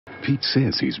Pete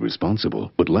says he's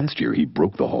responsible, but last year he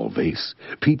broke the hall vase.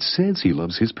 Pete says he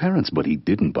loves his parents, but he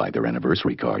didn't buy their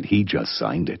anniversary card. He just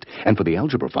signed it. And for the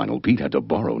algebra final, Pete had to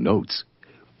borrow notes.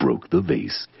 Broke the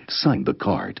vase, signed the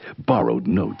card, borrowed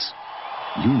notes.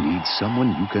 You need someone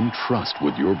you can trust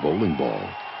with your bowling ball.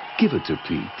 Give it to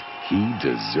Pete. He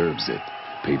deserves it.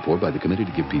 Paid for by the committee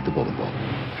to give Pete the bowling ball.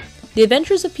 The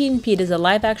Adventures of Pete and Pete is a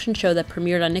live-action show that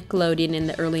premiered on Nickelodeon in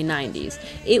the early 90s.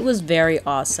 It was very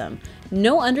awesome.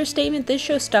 No understatement, this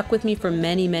show stuck with me for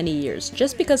many, many years,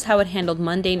 just because how it handled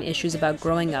mundane issues about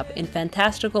growing up in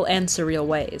fantastical and surreal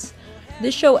ways.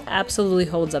 This show absolutely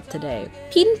holds up today.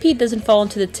 Pete and Pete doesn't fall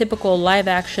into the typical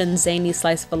live-action, zany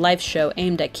slice-of-a-life show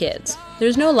aimed at kids.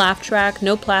 There's no laugh track,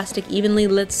 no plastic, evenly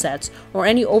lit sets, or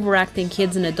any overacting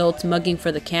kids and adults mugging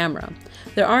for the camera.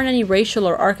 There aren't any racial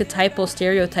or archetypal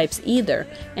stereotypes either,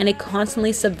 and it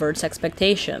constantly subverts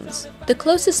expectations. The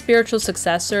closest spiritual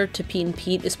successor to Pete and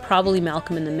Pete is probably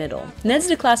Malcolm in the Middle.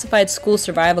 Ned's Declassified School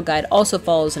Survival Guide also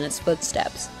follows in its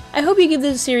footsteps. I hope you give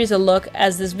this series a look,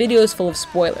 as this video is full of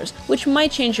spoilers, which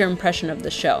might change your impression of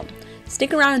the show.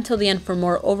 Stick around until the end for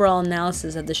more overall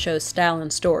analysis of the show's style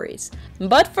and stories.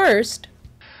 But first...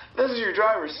 This is your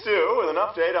driver, Stu, with an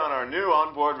update on our new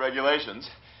onboard regulations.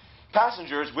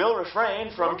 Passengers will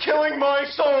refrain from killing my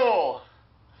soul!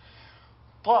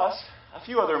 Plus, a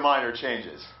few other minor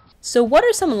changes. So what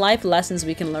are some life lessons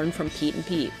we can learn from Pete and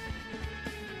Pete?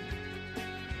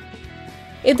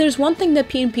 If there's one thing that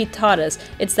Pete and Pete taught us,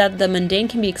 it's that the mundane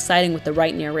can be exciting with the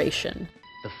right narration.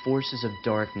 The forces of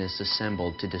darkness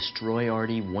assembled to destroy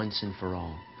Artie once and for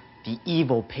all. The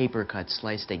evil paper cut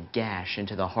sliced a gash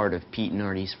into the heart of Pete and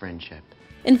Artie's friendship.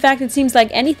 In fact, it seems like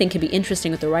anything can be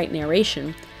interesting with the right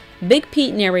narration. Big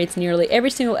Pete narrates nearly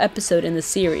every single episode in the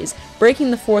series,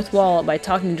 breaking the fourth wall by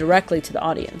talking directly to the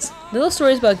audience. Little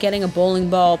stories about getting a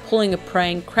bowling ball, pulling a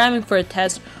prank, cramming for a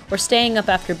test, or staying up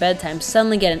after bedtime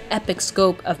suddenly get an epic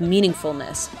scope of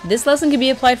meaningfulness. This lesson can be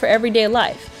applied for everyday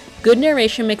life. Good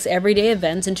narration makes everyday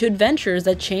events into adventures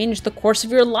that change the course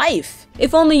of your life.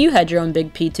 If only you had your own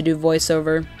Big Pete to do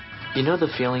voiceover. You know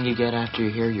the feeling you get after you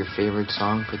hear your favorite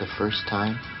song for the first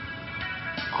time?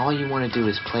 All you want to do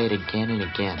is play it again and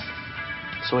again,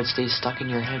 so it stays stuck in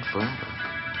your head forever.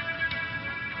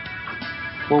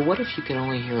 Well, what if you could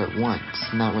only hear it once,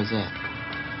 and that was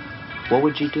it? What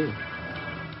would you do?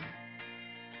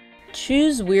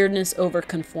 Choose weirdness over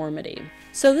conformity.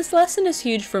 So this lesson is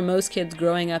huge for most kids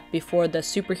growing up before the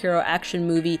superhero action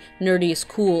movie nerdy is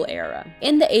cool era.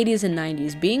 In the 80s and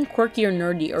 90s, being quirky or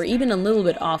nerdy or even a little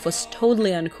bit off was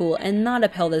totally uncool and not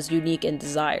upheld as unique and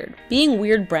desired. Being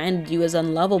weird branded you as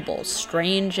unlovable,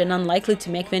 strange, and unlikely to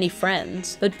make many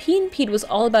friends. But Pete and Pete was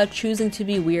all about choosing to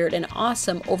be weird and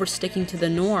awesome over sticking to the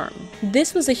norm.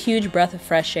 This was a huge breath of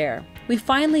fresh air. We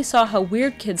finally saw how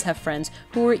weird kids have friends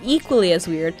who are equally as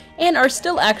weird and are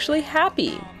still actually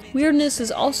happy. Weirdness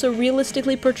is also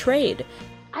realistically portrayed.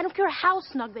 I don't care how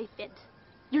snug they fit.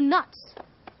 You're nuts.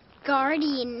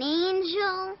 Guardian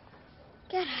angel?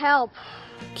 Get help.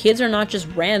 Kids are not just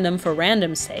random for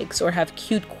random's sakes or have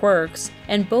cute quirks,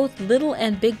 and both Little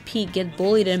and Big Pete get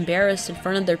bullied and embarrassed in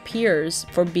front of their peers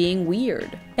for being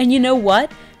weird. And you know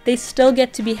what? They still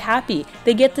get to be happy.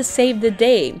 They get to save the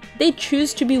day. They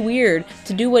choose to be weird,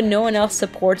 to do what no one else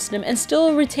supports them, and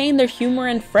still retain their humor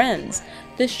and friends.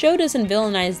 This show doesn't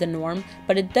villainize the norm,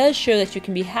 but it does show that you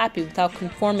can be happy without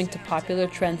conforming to popular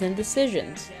trends and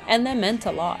decisions. And that meant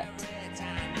a lot.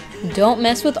 Don't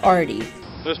mess with Artie.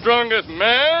 The strongest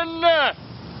man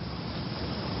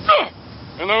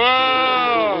in the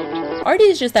world! Artie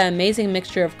is just that amazing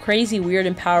mixture of crazy, weird,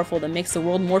 and powerful that makes the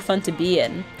world more fun to be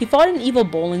in. He fought an evil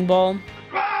bowling ball,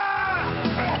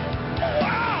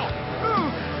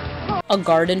 a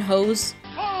garden hose,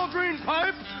 Green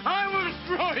pipe, I will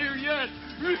destroy you yet!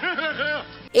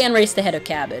 and raced a head of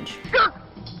cabbage.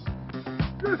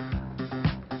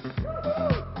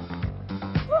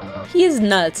 He is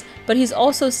nuts, but he's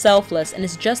also selfless and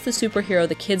is just the superhero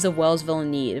the kids of Wellsville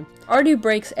need. Artie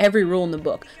breaks every rule in the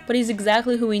book, but he's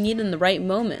exactly who we need in the right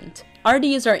moment.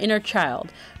 Artie is our inner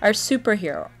child, our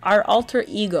superhero, our alter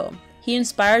ego. He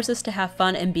inspires us to have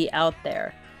fun and be out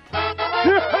there.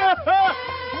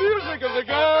 Music of the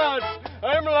gods!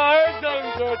 I'm live,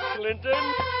 darling George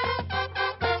Clinton.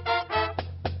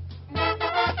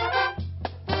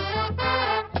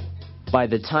 By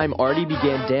the time Artie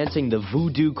began dancing the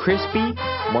Voodoo Crispy,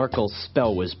 Markle's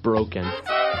spell was broken.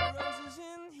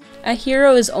 A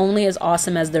hero is only as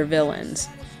awesome as their villains.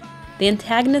 The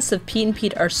antagonists of Pete and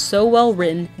Pete are so well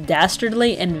written,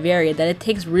 dastardly, and varied that it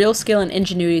takes real skill and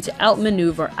ingenuity to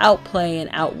outmaneuver, outplay, and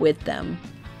outwit them.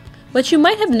 What you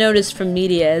might have noticed from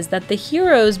media is that the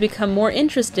heroes become more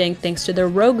interesting thanks to their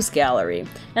rogues gallery,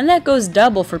 and that goes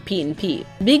double for Pete and Pete.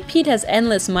 Big Pete has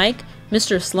Endless Mike,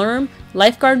 Mr. Slurm,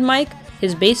 Lifeguard Mike,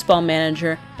 his baseball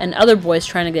manager, and other boys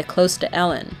trying to get close to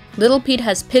Ellen. Little Pete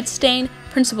has Pit Stain,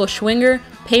 Principal Schwinger,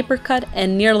 Paper Cut,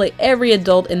 and nearly every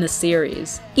adult in the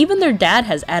series. Even their dad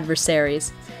has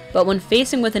adversaries. But when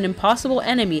facing with an impossible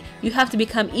enemy, you have to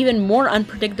become even more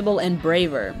unpredictable and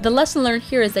braver. The lesson learned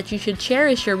here is that you should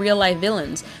cherish your real-life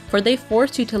villains, for they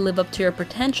force you to live up to your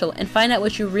potential and find out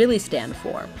what you really stand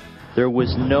for. There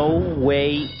was no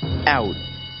way out.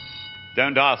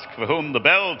 Don't ask for whom the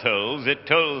bell tolls, it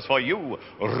tolls for you,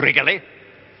 Wriggly.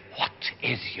 What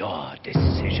is your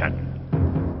decision?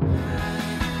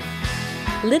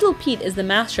 Little Pete is the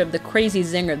master of the crazy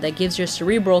zinger that gives your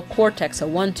cerebral cortex a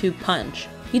 1-2 punch.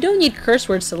 You don't need curse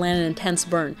words to land an intense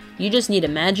burn, you just need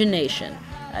imagination.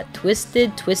 A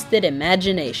twisted, twisted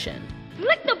imagination.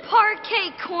 Lick the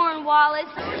parquet,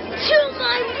 Cornwallis. To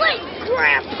my lake,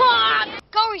 Grandpa!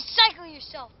 Go recycle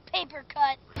yourself, Paper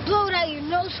Cut. Blow it out your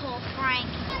nose hole, Frank.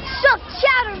 Suck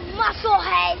chatter,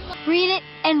 musclehead. Read it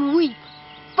and weep,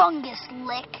 Fungus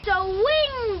Lick. So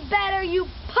wing better, you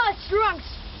pus-drunk,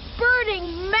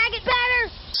 spurting maggot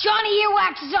batter. Johnny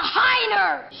Earwax is a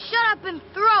Heiner! Shut up and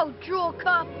throw, drool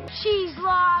cup, cheese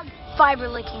log, fiber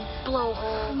licking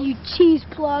blowhole, you cheese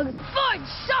plug, fudge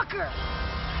sucker,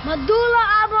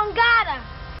 medulla oblongata.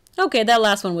 Okay, that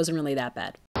last one wasn't really that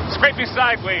bad. Scrape me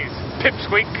sideways,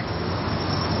 pipsqueak.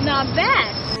 Not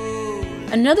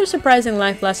bad. Another surprising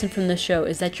life lesson from the show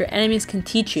is that your enemies can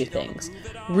teach you things.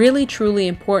 Really, truly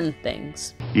important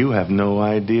things. You have no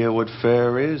idea what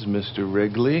fair is, Mr.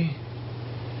 Wrigley.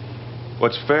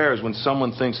 What's fair is when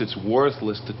someone thinks it's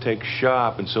worthless to take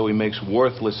shop, and so he makes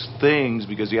worthless things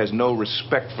because he has no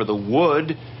respect for the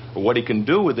wood or what he can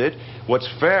do with it. What's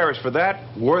fair is for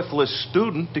that worthless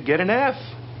student to get an F.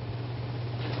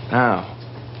 Now,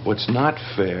 what's not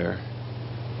fair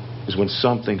is when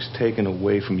something's taken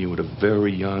away from you at a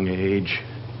very young age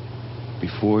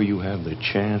before you have the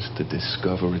chance to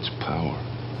discover its power.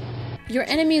 Your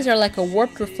enemies are like a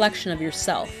warped reflection of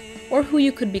yourself, or who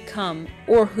you could become,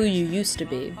 or who you used to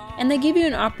be. And they give you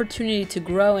an opportunity to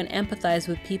grow and empathize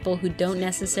with people who don't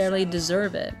necessarily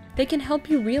deserve it. They can help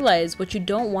you realize what you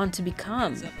don't want to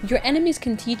become. Your enemies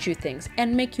can teach you things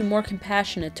and make you more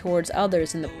compassionate towards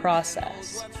others in the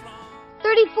process.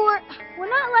 34, we're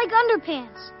not like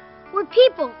underpants. We're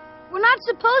people. We're not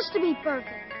supposed to be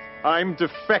perfect. I'm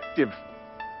defective.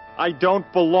 I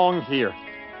don't belong here.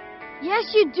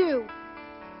 Yes, you do.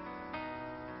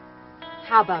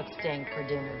 How about staying for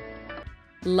dinner?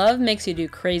 Love makes you do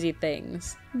crazy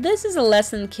things. This is a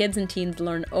lesson kids and teens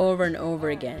learn over and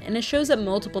over again, and it shows up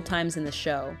multiple times in the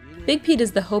show. Big Pete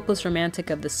is the hopeless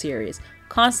romantic of the series,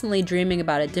 constantly dreaming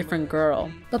about a different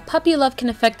girl. But puppy love can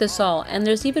affect us all, and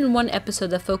there's even one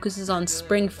episode that focuses on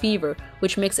spring fever,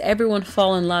 which makes everyone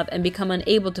fall in love and become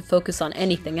unable to focus on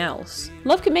anything else.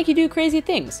 Love can make you do crazy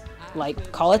things,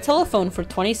 like call a telephone for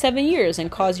 27 years and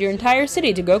cause your entire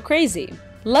city to go crazy.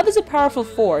 Love is a powerful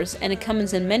force, and it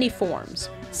comes in many forms.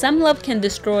 Some love can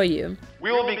destroy you.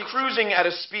 We will be cruising at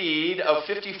a speed of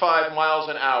 55 miles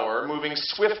an hour, moving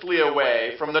swiftly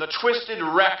away from the twisted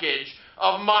wreckage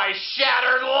of my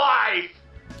shattered life!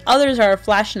 Others are a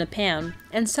flash in a pan,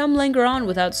 and some linger on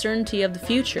without certainty of the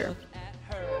future.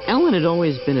 Ellen had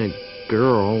always been a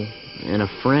girl and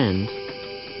a friend,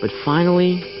 but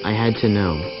finally I had to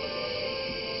know.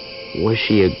 Was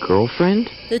she a girlfriend?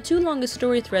 The two longest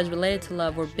story threads related to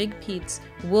love were Big Pete's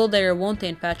will they or won't they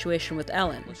infatuation with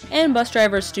Ellen, and Bus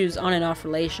Driver Stu's on and off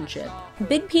relationship.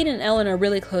 Big Pete and Ellen are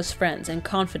really close friends and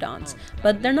confidants,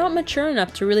 but they're not mature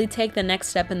enough to really take the next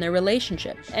step in their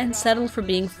relationship and settle for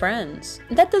being friends.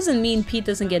 That doesn't mean Pete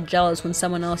doesn't get jealous when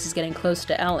someone else is getting close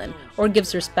to Ellen or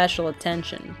gives her special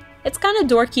attention. It's kind of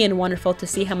dorky and wonderful to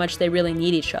see how much they really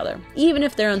need each other, even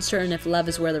if they're uncertain if love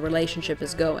is where the relationship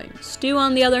is going. Stu,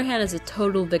 on the other hand, is a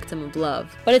total victim of love,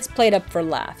 but it's played up for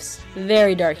laughs.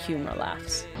 Very dark humor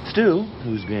laughs. Stu,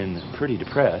 who's been pretty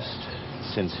depressed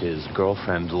since his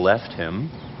girlfriend left him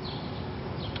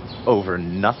over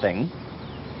nothing,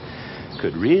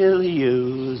 could really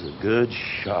use a good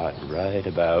shot right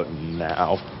about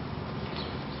now.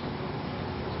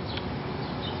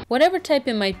 Whatever type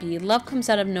it might be, love comes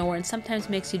out of nowhere and sometimes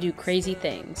makes you do crazy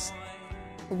things.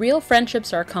 Real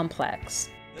friendships are complex.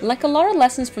 Like a lot of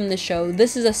lessons from this show,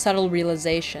 this is a subtle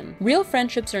realization. Real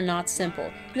friendships are not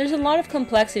simple. There's a lot of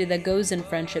complexity that goes in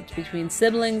friendships between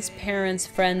siblings, parents,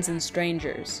 friends, and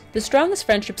strangers. The strongest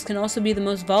friendships can also be the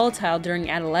most volatile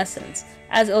during adolescence,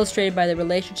 as illustrated by the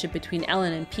relationship between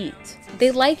Ellen and Pete.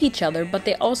 They like each other, but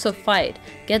they also fight,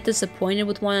 get disappointed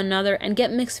with one another, and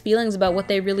get mixed feelings about what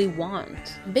they really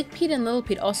want. Big Pete and Little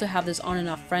Pete also have this on and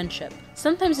off friendship.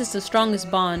 Sometimes it's the strongest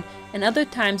bond, and other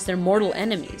times they're mortal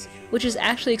enemies, which is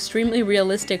actually extremely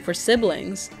realistic for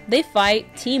siblings. They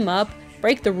fight, team up,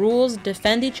 break the rules,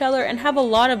 defend each other, and have a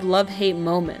lot of love-hate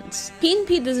moments. Pete and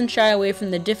Pete doesn't shy away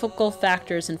from the difficult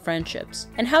factors in friendships,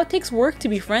 and how it takes work to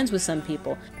be friends with some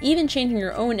people, even changing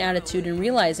your own attitude and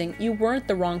realizing you weren't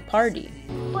the wrong party.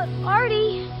 But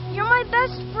Artie, you're my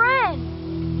best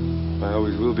friend. I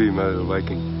always will be, my little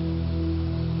Viking.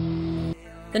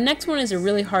 The next one is a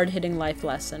really hard-hitting life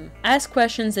lesson. Ask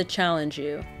questions that challenge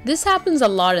you. This happens a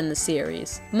lot in the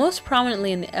series, most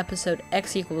prominently in the episode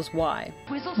X equals Y.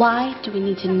 Why do we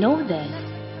need to know this?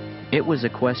 It was a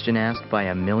question asked by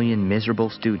a million miserable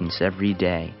students every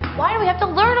day. Why do we have to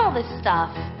learn all this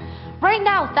stuff? Right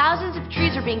now, thousands of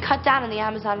trees are being cut down in the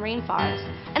Amazon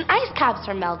rainforest, and ice caps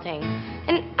are melting.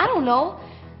 And I don't know,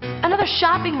 another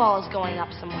shopping mall is going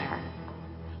up somewhere.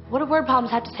 What do word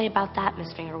problems have to say about that,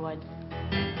 Miss Fingerwood?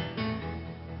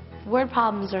 Word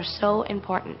problems are so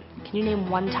important. Can you name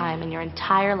one time in your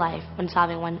entire life when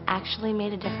solving one actually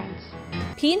made a difference?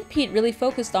 Pete and Pete really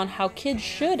focused on how kids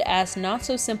should ask not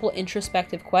so simple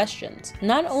introspective questions.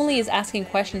 Not only is asking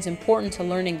questions important to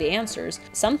learning the answers,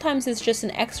 sometimes it's just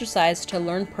an exercise to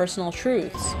learn personal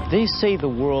truths. They say the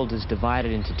world is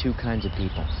divided into two kinds of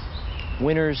people,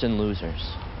 winners and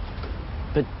losers.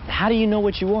 But how do you know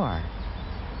what you are?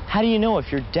 How do you know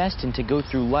if you're destined to go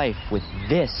through life with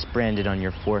this branded on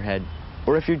your forehead,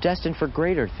 or if you're destined for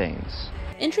greater things?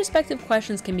 Introspective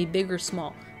questions can be big or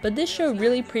small, but this show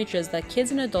really preaches that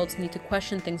kids and adults need to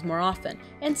question things more often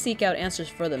and seek out answers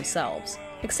for themselves.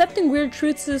 Accepting weird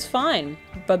truths is fine,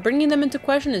 but bringing them into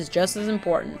question is just as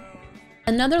important.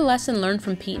 Another lesson learned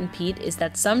from Pete and Pete is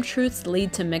that some truths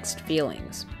lead to mixed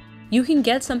feelings. You can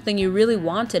get something you really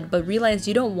wanted but realize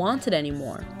you don't want it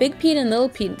anymore. Big Pete and Little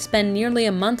Pete spend nearly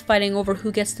a month fighting over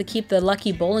who gets to keep the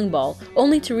lucky bowling ball,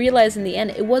 only to realize in the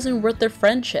end it wasn't worth their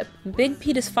friendship. Big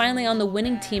Pete is finally on the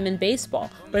winning team in baseball,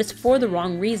 but it's for the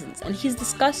wrong reasons, and he's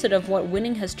disgusted of what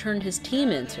winning has turned his team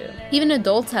into. Even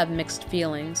adults have mixed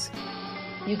feelings.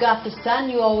 You got the son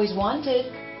you always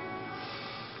wanted.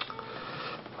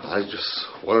 I just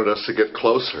wanted us to get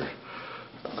closer.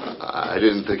 I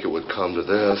didn't think it would come to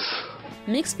this.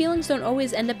 Mixed feelings don't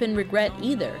always end up in regret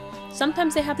either.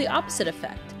 Sometimes they have the opposite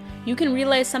effect. You can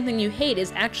realize something you hate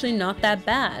is actually not that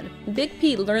bad. Big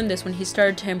Pete learned this when he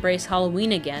started to embrace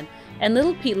Halloween again, and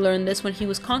Little Pete learned this when he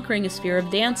was conquering his fear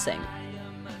of dancing.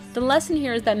 The lesson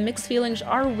here is that mixed feelings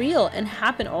are real and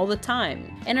happen all the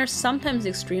time, and are sometimes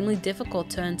extremely difficult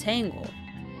to untangle.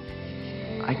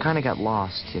 I kind of got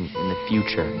lost in the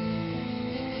future.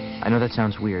 I know that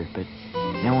sounds weird, but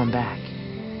now I'm back.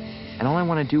 And all I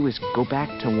want to do is go back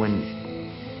to when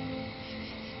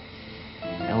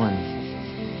Ellen...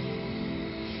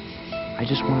 I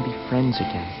just want to be friends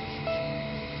again.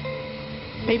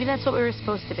 Maybe that's what we were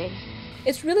supposed to be.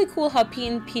 It's really cool how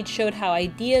Pete and Pete showed how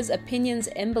ideas, opinions,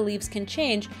 and beliefs can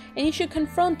change, and you should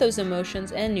confront those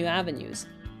emotions and new avenues.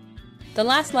 The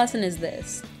last lesson is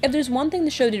this. If there's one thing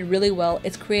the show did really well,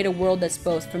 it's create a world that's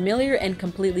both familiar and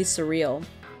completely surreal.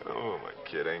 Oh, am I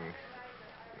kidding?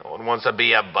 No one wants to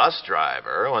be a bus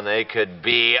driver when they could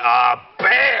be a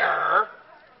bear!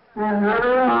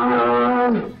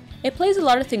 It plays a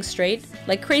lot of things straight,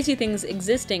 like crazy things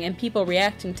existing and people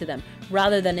reacting to them,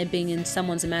 rather than it being in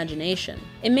someone's imagination.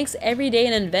 It makes every day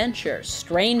an adventure,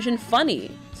 strange and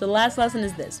funny. So the last lesson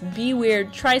is this: be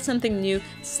weird, try something new,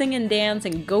 sing and dance,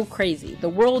 and go crazy. The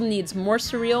world needs more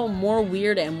surreal, more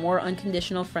weird, and more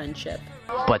unconditional friendship.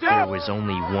 But there was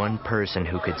only one person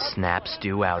who could snap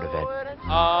Stu out of it.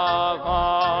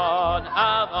 Avon,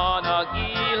 Avon,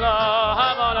 Agila,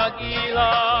 Avon, Agila,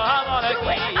 Avon,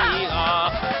 Agila,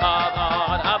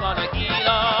 Avon, Avon,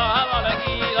 Agila, Avon,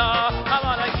 Agila,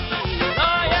 Avon,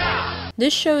 Agila, yeah!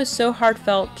 This show is so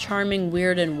heartfelt, charming,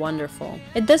 weird, and wonderful.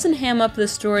 It doesn't ham up the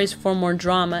stories for more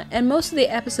drama, and most of the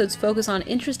episodes focus on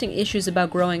interesting issues about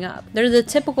growing up. They're the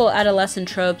typical adolescent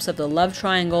tropes of the love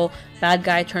triangle, bad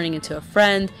guy turning into a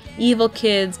friend, evil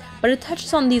kids, but it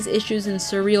touches on these issues in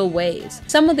surreal ways.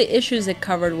 Some of the issues it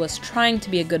covered was trying to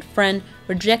be a good friend,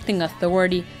 rejecting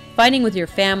authority, fighting with your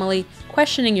family,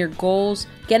 questioning your goals,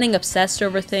 getting obsessed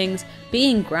over things,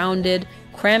 being grounded,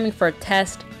 cramming for a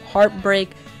test,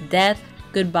 heartbreak, death,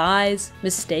 goodbyes,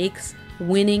 mistakes,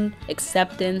 winning,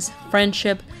 acceptance,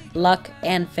 friendship, luck,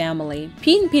 and family.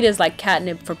 Pete and Pete is like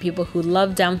catnip for people who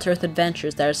love down-to-earth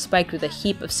adventures that are spiked with a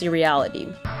heap of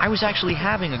seriality. I was actually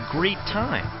having a great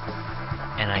time,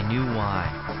 and I knew why.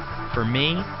 For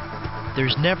me,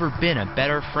 there's never been a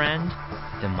better friend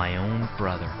than my own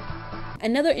brother.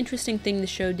 Another interesting thing the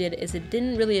show did is it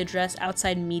didn't really address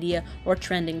outside media or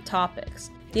trending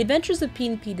topics. The Adventures of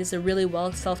Pete and Pete is a really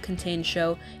well self-contained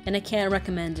show, and I can't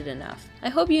recommend it enough. I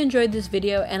hope you enjoyed this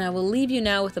video, and I will leave you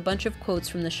now with a bunch of quotes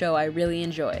from the show I really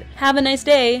enjoyed. Have a nice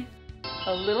day!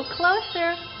 A little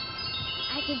closer.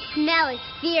 I can smell his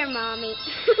fear, Mommy.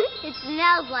 It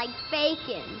smells like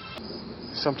bacon.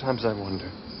 Sometimes I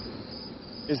wonder,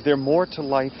 is there more to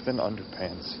life than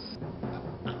underpants?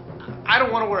 I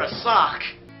don't want to wear a sock.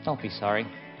 Don't be sorry.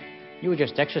 You were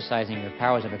just exercising your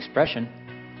powers of expression.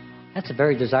 That's a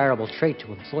very desirable trait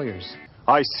to employers.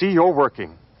 I see you're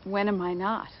working. When am I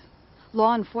not?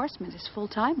 Law enforcement is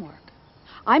full-time work.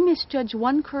 I misjudge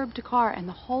one curb to car and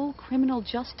the whole criminal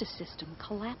justice system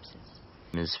collapses.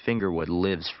 Ms. Fingerwood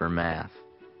lives for math.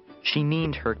 She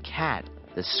named her cat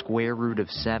the square root of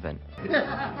 7.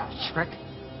 Shrek?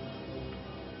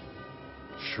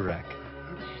 Shrek.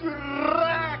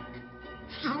 Shrek!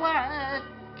 Shrek!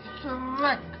 Shrek!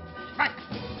 Shrek!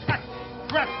 Shrek!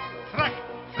 Shrek! Shrek!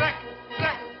 Shrek!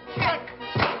 Shrek!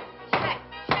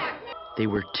 Shrek! They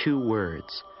were 2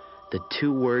 words. The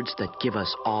 2 words that give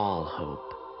us all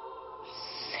hope.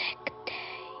 Sick day.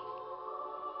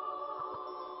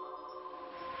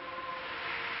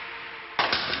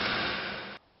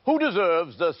 Who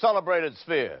deserves the celebrated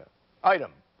sphere?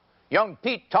 Item: young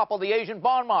Pete toppled the Asian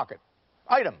bond market.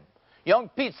 Item: young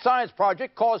Pete's science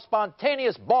project caused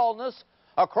spontaneous baldness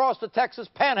across the Texas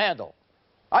Panhandle.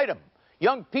 Item: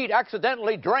 young Pete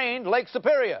accidentally drained Lake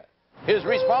Superior. His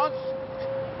response?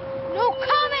 No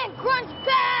comment, grunge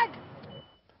bag!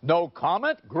 No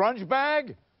comment, grunge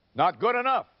bag? Not good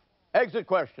enough. Exit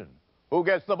question: who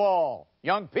gets the ball?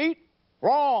 Young Pete?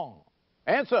 Wrong.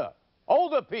 Answer: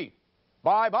 older Pete.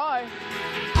 Bye-bye.